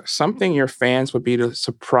there's something your fans would be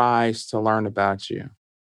surprised to learn about you.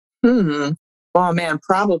 Oh man,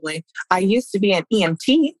 probably. I used to be an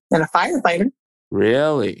EMT and a firefighter.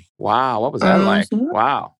 Really? Wow. What was that like?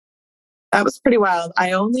 Wow. That was pretty wild.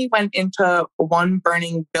 I only went into one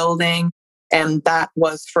burning building, and that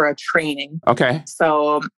was for a training. Okay.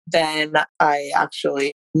 So then I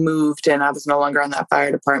actually moved and I was no longer on that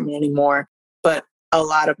fire department anymore. But a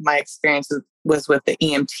lot of my experiences was with the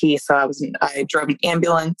EMT. So I drove an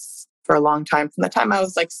ambulance for a long time. From the time I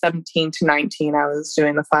was like 17 to 19, I was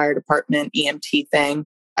doing the fire department EMT thing.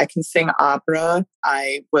 I can sing opera.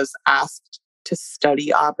 I was asked to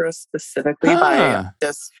study opera specifically by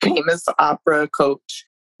this famous opera coach.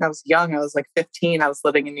 I was young. I was like 15. I was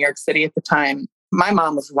living in New York City at the time. My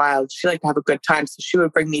mom was wild. She liked to have a good time. So she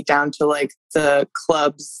would bring me down to like the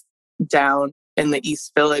clubs down in the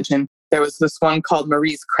East Village. And there was this one called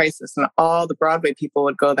Marie's Crisis, and all the Broadway people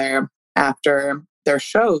would go there after their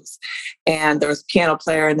shows. And there was a piano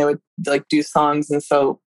player and they would like do songs. And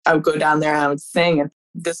so I would go down there and I would sing. And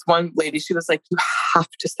this one lady, she was like, you have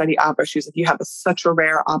to study opera. She was like, you have such a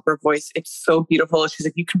rare opera voice. It's so beautiful. She's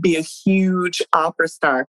like, you could be a huge opera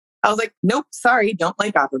star. I was like, nope, sorry, don't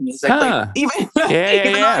like opera music. Like, even though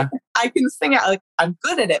I can sing it, like I'm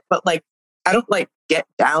good at it, but like I don't like get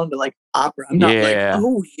down to like opera. I'm not like,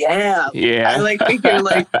 oh yeah. I like to hear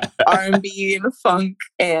like R&B and funk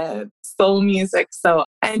and soul music. So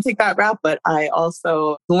I didn't take that route, but I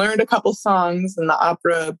also learned a couple songs in the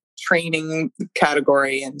opera training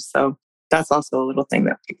category. And so that's also a little thing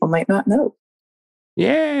that people might not know.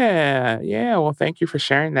 Yeah. Well, thank you for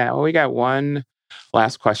sharing that. Well, we got one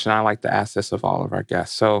last question. I like to ask this of all of our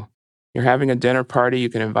guests. So you're having a dinner party. You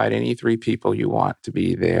can invite any 3 people you want to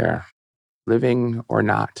be there, living or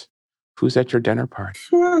not. Who's at your dinner party?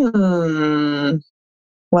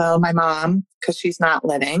 Well, my mom, because she's not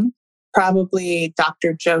living. Probably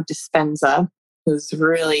Dr. Joe Dispenza, who's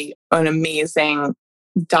really an amazing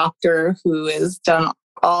doctor who has done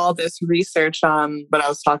all this research on what I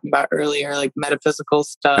was talking about earlier, like metaphysical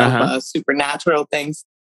stuff, supernatural things,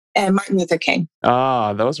 and Martin Luther King.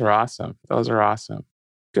 Oh, those are awesome.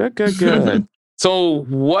 Good. So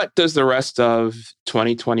what does the rest of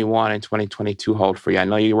 2021 and 2022 hold for you? I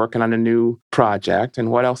know you're working on a new project,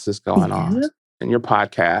 and what else is going on in your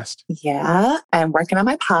podcast? Yeah, I'm working on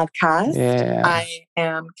my podcast. Yeah. I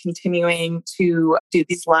am continuing to do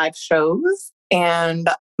these live shows. And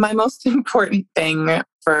my most important thing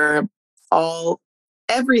for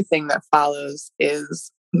everything that follows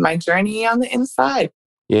is my journey on the inside.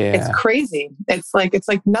 Yeah. It's crazy. It's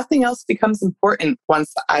like nothing else becomes important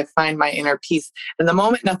once I find my inner peace. And the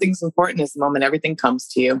moment nothing's important is the moment everything comes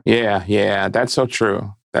to you. Yeah. That's so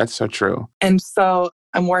true. And so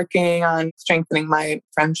I'm working on strengthening my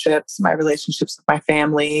friendships, my relationships with my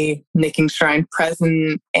family, making sure I'm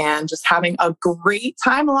present and just having a great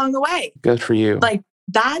time along the way. Good for you. Like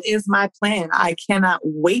that is my plan. I cannot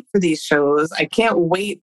wait for these shows. I can't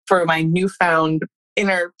wait for my newfound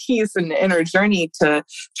inner peace and inner journey to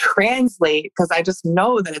translate, because I just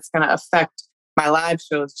know that it's going to affect my live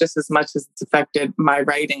shows just as much as it's affected my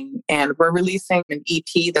writing. And we're releasing an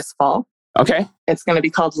EP this fall. Okay. It's going to be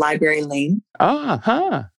called Library Lane.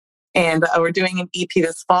 And we're doing an EP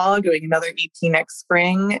this fall, doing another EP next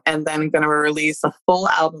spring, and then going to release a full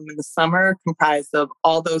album in the summer comprised of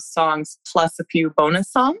all those songs plus a few bonus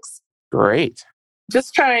songs. Great.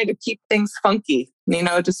 Just trying to keep things funky,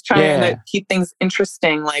 just trying to keep things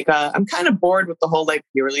interesting. Like, I'm kind of bored with the whole, like,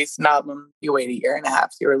 you release an album, you wait 1.5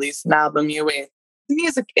 years. You release an album, you wait. The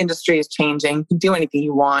music industry is changing. You can do anything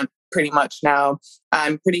you want pretty much now.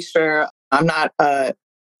 I'm pretty sure, I'm not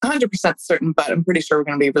 100% certain, but I'm pretty sure we're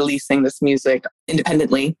going to be releasing this music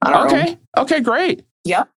independently on our own. Okay, great.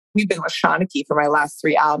 Yep. We've been with Shawnee for my last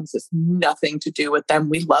 3 albums. It's nothing to do with them.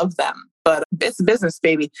 We love them, but it's a business,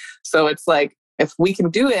 baby. So it's like, if we can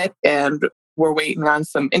do it, and we're waiting on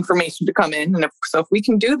some information to come in. And if we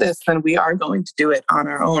can do this, then we are going to do it on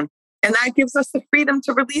our own. And that gives us the freedom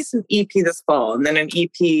to release an EP this fall and then an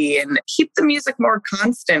EP and keep the music more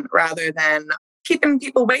constant rather than keeping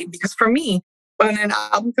people waiting. Because for me, when an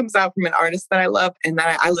album comes out from an artist that I love and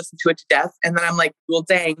then I listen to it to death, and then I'm like, well,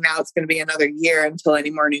 dang, now it's going to be another year until any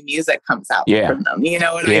more new music comes out from them. You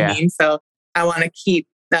know what I mean? So I want to keep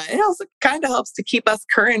that. It also kind of helps to keep us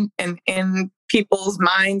current and in people's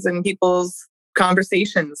minds and people's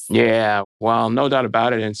conversations. Yeah, well, no doubt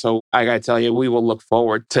about it. And so I got to tell you, we will look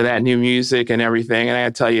forward to that new music and everything. And I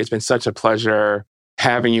got to tell you, it's been such a pleasure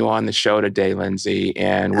having you on the show today, Lindsey.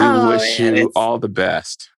 And we wish you all the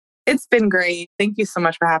best. It's been great. Thank you so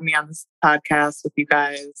much for having me on this podcast with you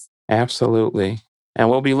guys. Absolutely. And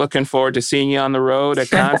we'll be looking forward to seeing you on the road at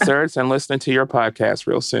concerts and listening to your podcast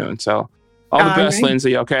real soon. So all the best, right.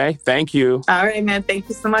 Lindsey, okay? Thank you. All right, man. Thank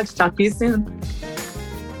you so much. Talk to you soon.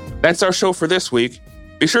 That's our show for this week.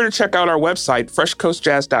 Be sure to check out our website,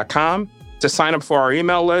 freshcoastjazz.com, to sign up for our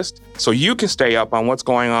email list so you can stay up on what's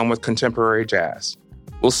going on with contemporary jazz.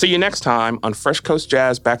 We'll see you next time on Fresh Coast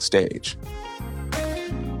Jazz Backstage.